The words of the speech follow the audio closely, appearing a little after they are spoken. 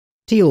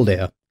Teal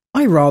deer.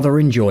 I rather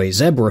enjoy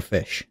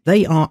zebrafish.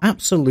 They are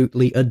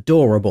absolutely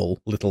adorable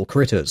little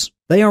critters.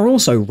 They are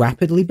also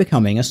rapidly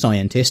becoming a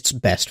scientist's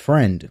best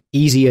friend,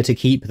 easier to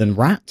keep than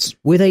rats,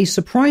 with a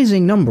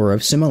surprising number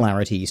of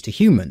similarities to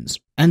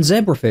humans. And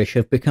zebrafish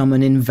have become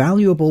an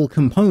invaluable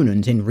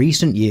component in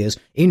recent years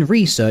in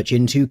research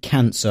into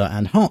cancer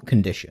and heart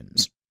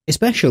conditions,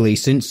 especially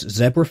since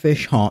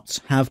zebrafish hearts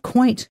have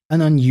quite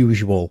an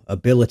unusual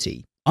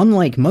ability.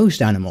 Unlike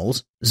most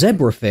animals,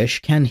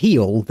 zebrafish can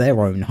heal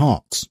their own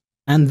hearts.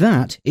 And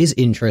that is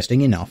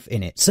interesting enough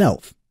in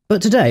itself.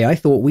 But today I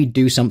thought we'd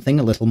do something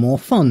a little more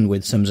fun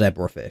with some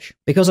zebrafish,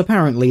 because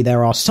apparently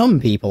there are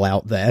some people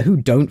out there who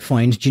don't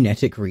find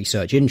genetic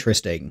research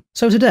interesting.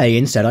 So today,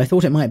 instead, I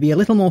thought it might be a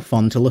little more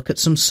fun to look at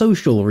some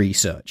social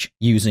research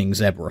using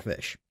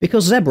zebrafish.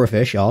 Because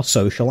zebrafish are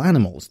social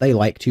animals, they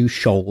like to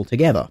shoal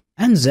together.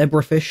 And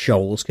zebrafish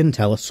shoals can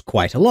tell us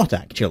quite a lot,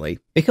 actually,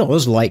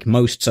 because, like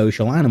most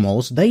social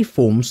animals, they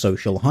form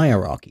social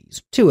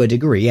hierarchies, to a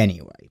degree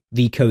anyway.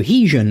 The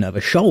cohesion of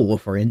a shoal,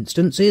 for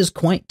instance, is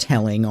quite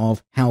telling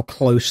of how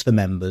close the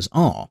members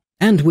are.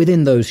 And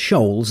within those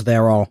shoals,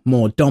 there are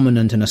more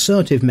dominant and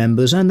assertive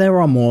members, and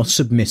there are more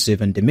submissive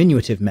and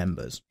diminutive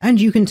members. And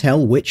you can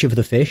tell which of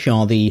the fish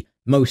are the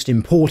most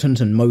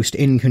important and most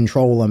in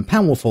control and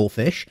powerful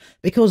fish,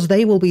 because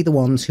they will be the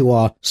ones who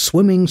are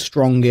swimming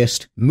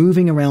strongest,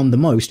 moving around the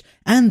most,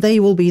 and they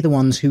will be the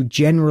ones who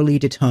generally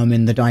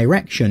determine the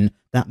direction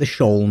that the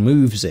shoal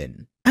moves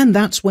in. And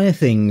that's where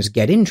things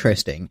get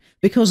interesting,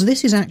 because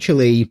this is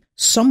actually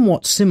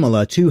somewhat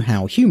similar to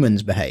how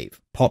humans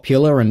behave.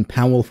 Popular and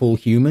powerful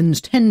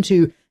humans tend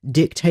to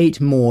dictate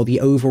more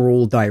the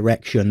overall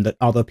direction that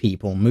other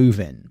people move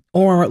in,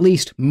 or are at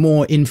least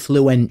more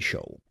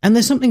influential. And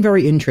there's something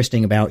very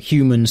interesting about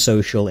human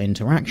social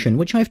interaction,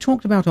 which I've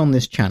talked about on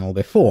this channel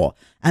before,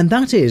 and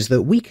that is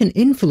that we can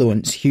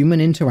influence human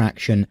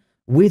interaction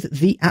with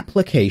the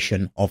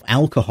application of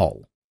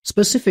alcohol.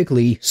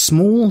 Specifically,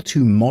 small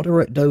to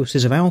moderate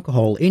doses of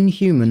alcohol in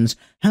humans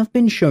have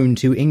been shown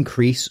to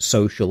increase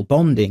social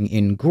bonding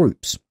in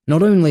groups.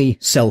 Not only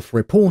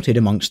self-reported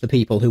amongst the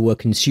people who were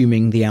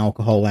consuming the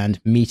alcohol and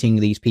meeting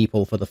these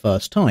people for the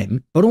first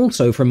time, but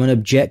also from an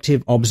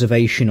objective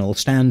observational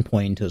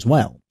standpoint as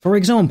well. For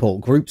example,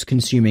 groups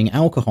consuming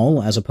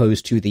alcohol as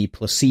opposed to the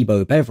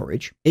placebo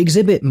beverage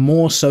exhibit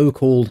more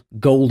so-called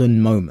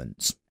golden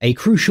moments, a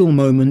crucial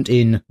moment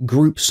in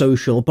group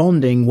social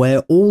bonding where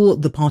all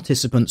the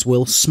participants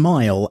will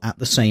smile at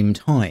the same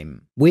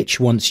time, which,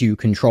 once you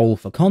control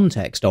for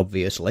context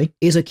obviously,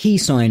 is a key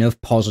sign of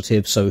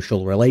positive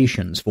social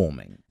relations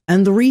forming.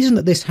 And the reason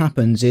that this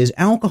happens is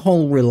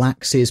alcohol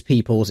relaxes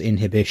people's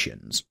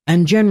inhibitions,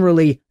 and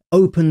generally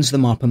opens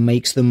them up and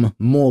makes them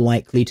more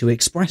likely to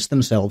express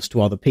themselves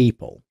to other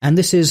people. And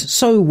this is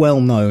so well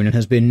known and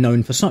has been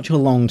known for such a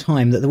long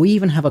time that we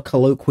even have a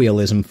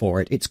colloquialism for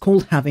it. It's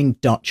called having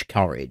Dutch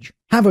courage.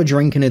 Have a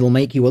drink and it'll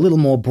make you a little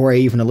more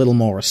brave and a little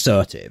more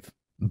assertive.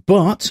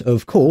 But,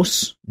 of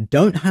course,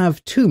 don't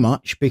have too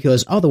much,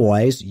 because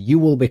otherwise you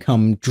will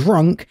become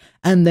drunk,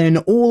 and then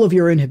all of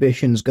your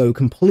inhibitions go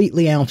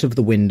completely out of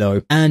the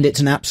window, and it's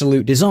an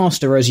absolute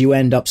disaster as you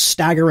end up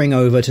staggering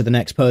over to the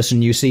next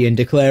person you see and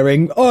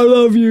declaring, "I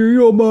love you,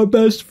 you're my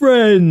best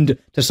friend,"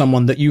 to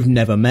someone that you've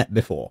never met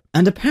before.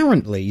 And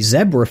apparently,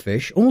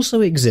 zebrafish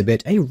also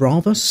exhibit a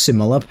rather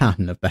similar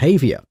pattern of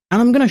behavior.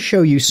 And I'm going to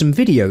show you some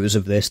videos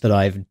of this that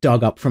I've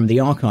dug up from the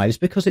archives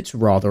because it's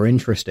rather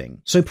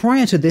interesting. So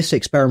prior to this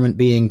experiment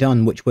being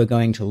done, which we're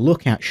going to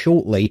look at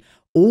shortly,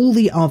 all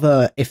the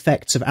other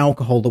effects of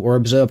alcohol that were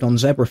observed on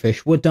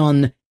zebrafish were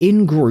done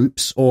in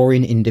groups or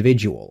in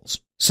individuals.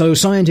 So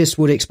scientists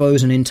would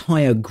expose an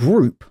entire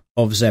group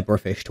of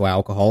zebrafish to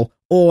alcohol,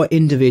 or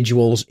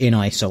individuals in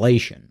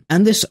isolation.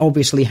 And this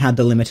obviously had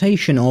the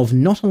limitation of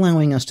not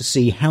allowing us to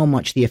see how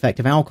much the effect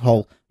of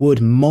alcohol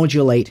would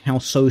modulate how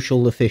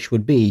social the fish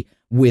would be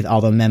with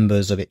other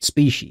members of its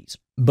species.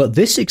 But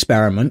this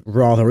experiment,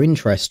 rather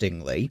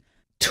interestingly,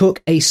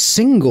 took a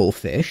single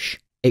fish,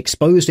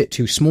 exposed it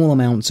to small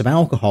amounts of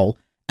alcohol,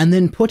 and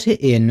then put it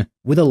in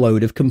with a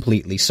load of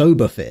completely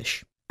sober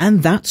fish.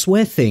 And that's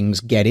where things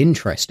get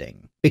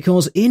interesting.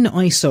 Because in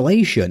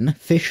isolation,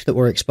 fish that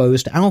were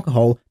exposed to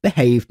alcohol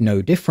behaved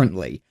no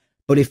differently.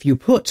 But if you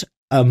put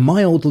a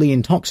mildly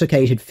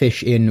intoxicated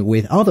fish in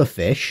with other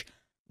fish,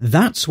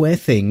 that's where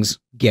things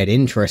get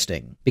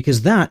interesting.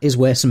 Because that is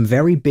where some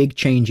very big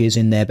changes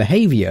in their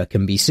behavior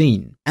can be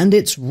seen. And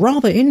it's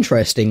rather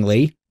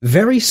interestingly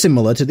very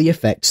similar to the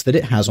effects that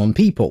it has on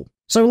people.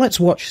 So let's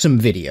watch some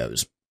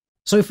videos.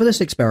 So for this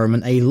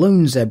experiment, a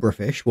lone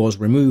zebrafish was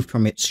removed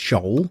from its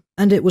shoal,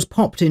 and it was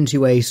popped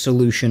into a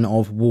solution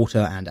of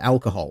water and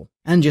alcohol,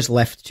 and just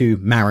left to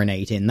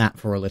marinate in that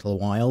for a little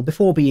while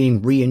before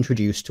being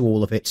reintroduced to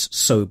all of its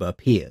sober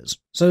peers.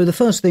 So the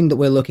first thing that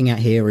we're looking at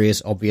here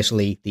is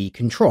obviously the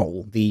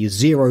control, the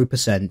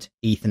 0%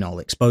 ethanol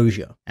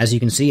exposure. As you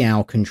can see,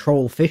 our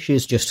control fish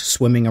is just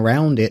swimming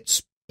around,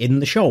 it's in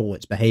the shoal,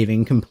 it's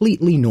behaving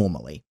completely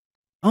normally.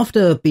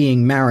 After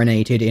being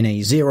marinated in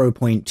a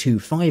 0.25%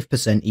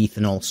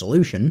 ethanol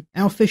solution,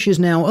 our fish is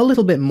now a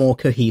little bit more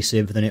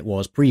cohesive than it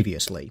was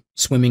previously,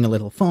 swimming a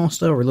little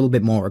faster, a little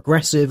bit more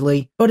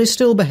aggressively, but is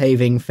still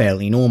behaving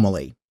fairly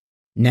normally.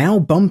 Now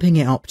bumping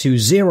it up to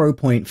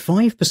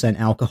 0.5%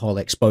 alcohol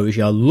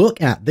exposure,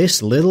 look at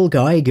this little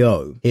guy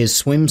go. His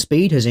swim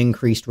speed has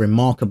increased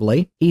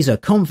remarkably. He's a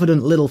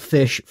confident little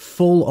fish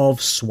full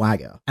of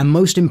swagger. And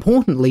most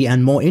importantly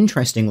and more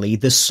interestingly,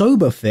 the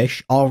sober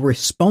fish are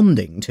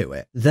responding to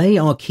it. They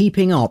are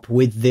keeping up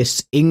with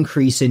this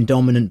increase in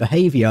dominant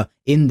behavior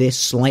in this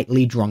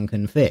slightly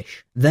drunken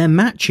fish. They're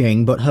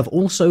matching but have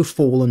also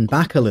fallen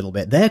back a little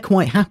bit. They're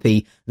quite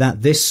happy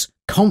that this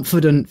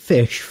confident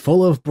fish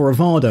full of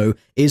bravado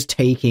is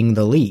taking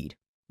the lead.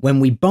 When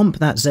we bump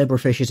that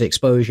zebrafish's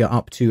exposure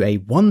up to a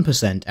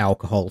 1%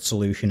 alcohol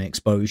solution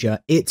exposure,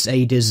 it's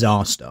a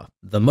disaster.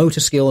 The motor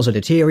skills are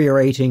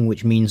deteriorating,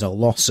 which means a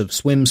loss of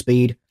swim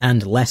speed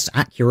and less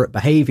accurate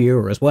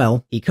behavior as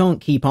well. He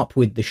can't keep up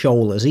with the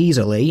shoal as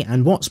easily,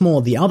 and what's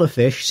more, the other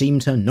fish seem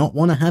to not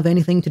want to have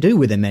anything to do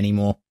with him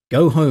anymore.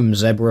 Go home,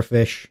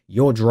 zebrafish.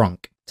 You're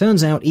drunk.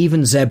 Turns out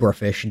even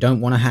zebrafish don't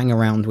want to hang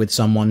around with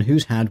someone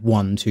who's had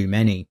one too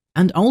many.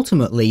 And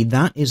ultimately,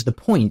 that is the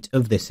point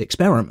of this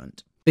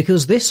experiment.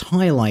 Because this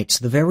highlights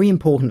the very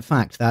important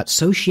fact that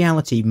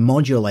sociality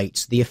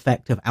modulates the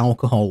effect of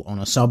alcohol on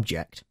a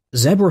subject.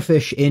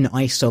 Zebrafish in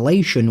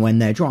isolation when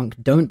they're drunk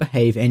don't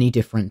behave any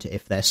different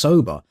if they're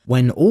sober.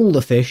 When all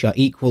the fish are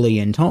equally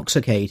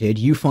intoxicated,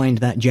 you find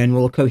that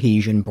general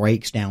cohesion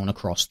breaks down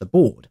across the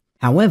board.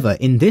 However,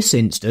 in this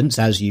instance,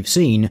 as you've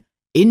seen,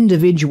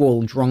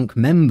 individual drunk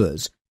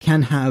members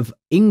can have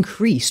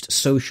increased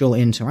social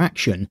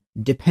interaction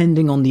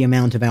depending on the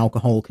amount of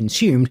alcohol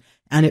consumed,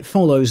 and it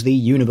follows the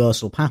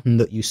universal pattern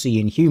that you see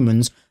in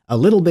humans. A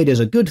little bit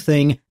is a good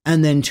thing,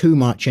 and then too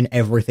much and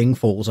everything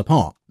falls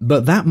apart.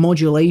 But that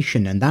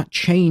modulation and that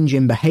change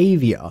in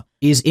behavior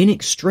is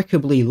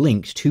inextricably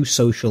linked to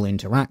social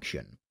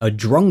interaction. A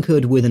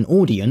drunkard with an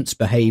audience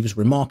behaves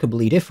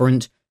remarkably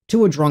different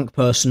to a drunk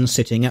person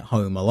sitting at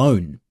home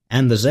alone,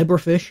 and the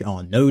zebrafish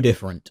are no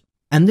different.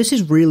 And this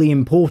is really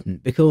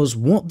important because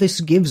what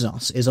this gives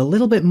us is a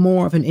little bit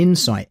more of an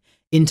insight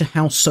into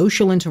how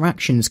social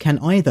interactions can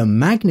either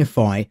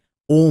magnify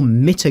or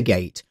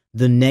mitigate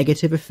the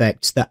negative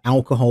effects that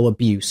alcohol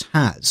abuse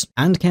has,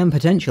 and can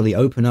potentially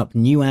open up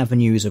new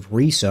avenues of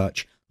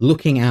research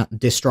looking at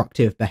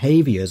destructive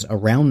behaviors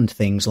around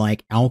things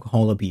like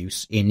alcohol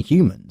abuse in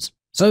humans.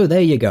 So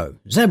there you go,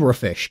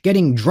 zebrafish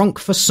getting drunk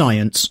for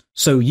science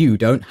so you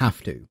don't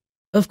have to.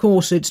 Of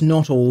course, it's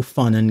not all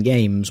fun and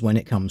games when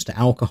it comes to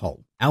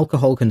alcohol.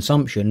 Alcohol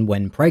consumption,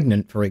 when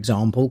pregnant for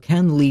example,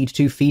 can lead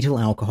to fetal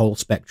alcohol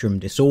spectrum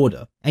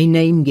disorder, a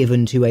name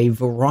given to a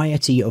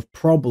variety of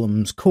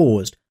problems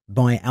caused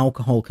by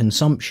alcohol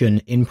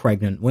consumption in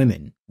pregnant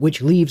women,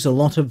 which leaves a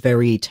lot of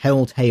very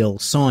telltale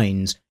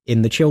signs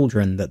in the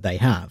children that they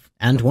have.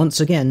 And once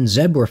again,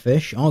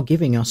 zebrafish are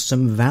giving us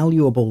some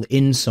valuable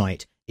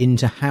insight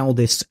into how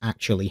this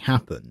actually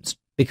happens.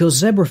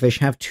 Because zebrafish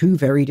have two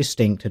very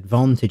distinct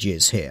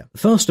advantages here.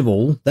 First of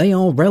all, they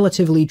are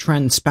relatively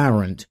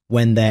transparent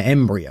when they're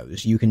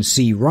embryos. You can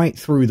see right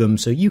through them,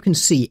 so you can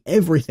see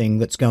everything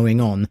that's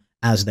going on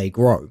as they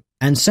grow.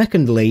 And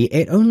secondly,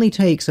 it only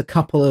takes a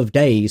couple of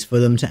days for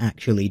them to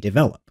actually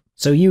develop.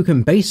 So you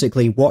can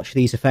basically watch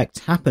these effects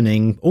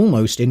happening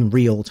almost in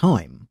real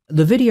time.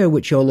 The video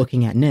which you're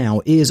looking at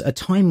now is a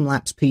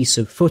time-lapse piece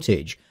of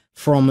footage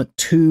from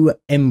two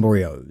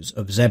embryos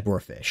of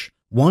zebrafish,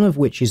 one of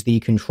which is the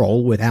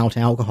control without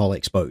alcohol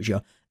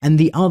exposure, and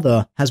the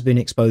other has been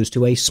exposed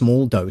to a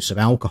small dose of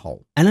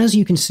alcohol. And as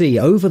you can see,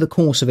 over the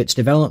course of its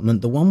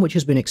development, the one which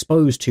has been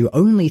exposed to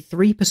only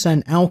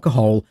 3%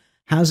 alcohol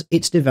has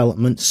its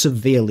development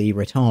severely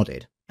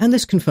retarded. And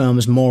this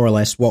confirms more or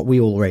less what we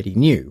already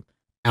knew.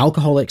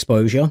 Alcohol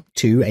exposure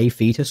to a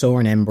fetus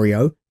or an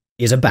embryo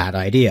is a bad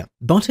idea.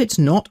 But it's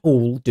not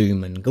all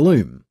doom and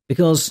gloom,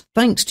 because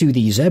thanks to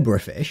the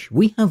zebrafish,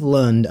 we have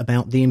learned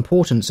about the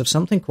importance of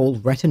something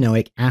called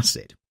retinoic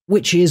acid,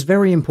 which is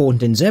very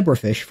important in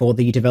zebrafish for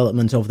the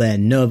development of their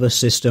nervous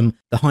system,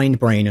 the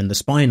hindbrain and the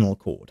spinal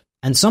cord.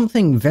 And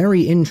something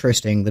very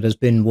interesting that has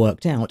been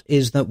worked out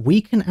is that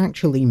we can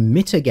actually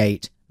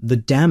mitigate the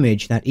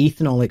damage that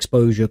ethanol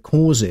exposure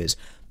causes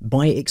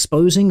by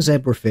exposing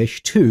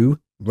zebrafish to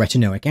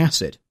retinoic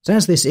acid. So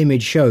as this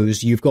image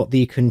shows, you've got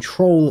the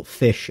control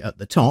fish at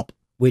the top,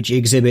 which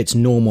exhibits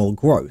normal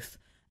growth.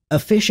 A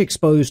fish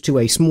exposed to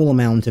a small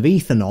amount of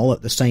ethanol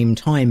at the same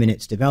time in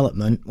its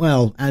development,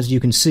 well, as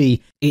you can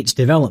see, its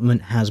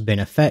development has been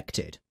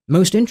affected.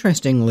 Most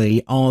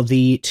interestingly are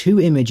the two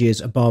images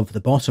above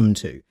the bottom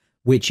two,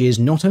 which is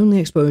not only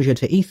exposure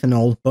to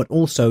ethanol, but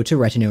also to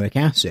retinoic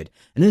acid.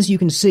 And as you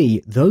can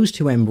see, those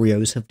two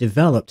embryos have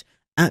developed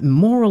at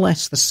more or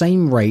less the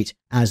same rate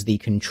as the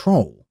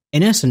control.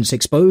 In essence,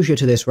 exposure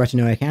to this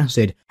retinoic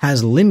acid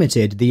has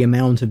limited the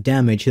amount of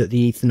damage that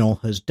the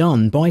ethanol has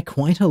done by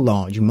quite a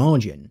large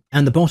margin,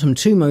 and the bottom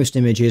two most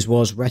images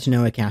was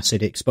retinoic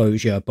acid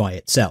exposure by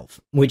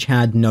itself, which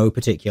had no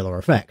particular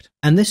effect.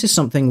 And this is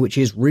something which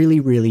is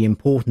really, really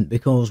important,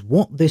 because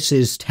what this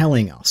is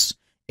telling us,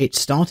 it's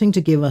starting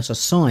to give us a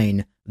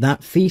sign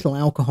that fetal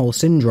alcohol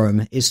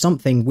syndrome is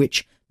something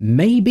which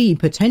may be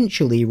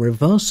potentially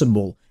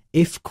reversible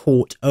if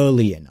caught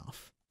early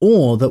enough,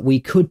 or that we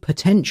could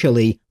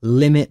potentially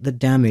limit the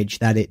damage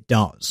that it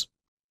does.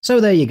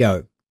 So there you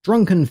go.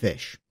 Drunken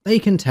fish. They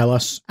can tell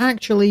us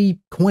actually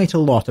quite a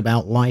lot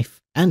about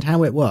life and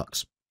how it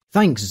works.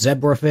 Thanks,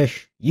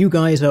 Zebrafish. You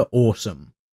guys are awesome.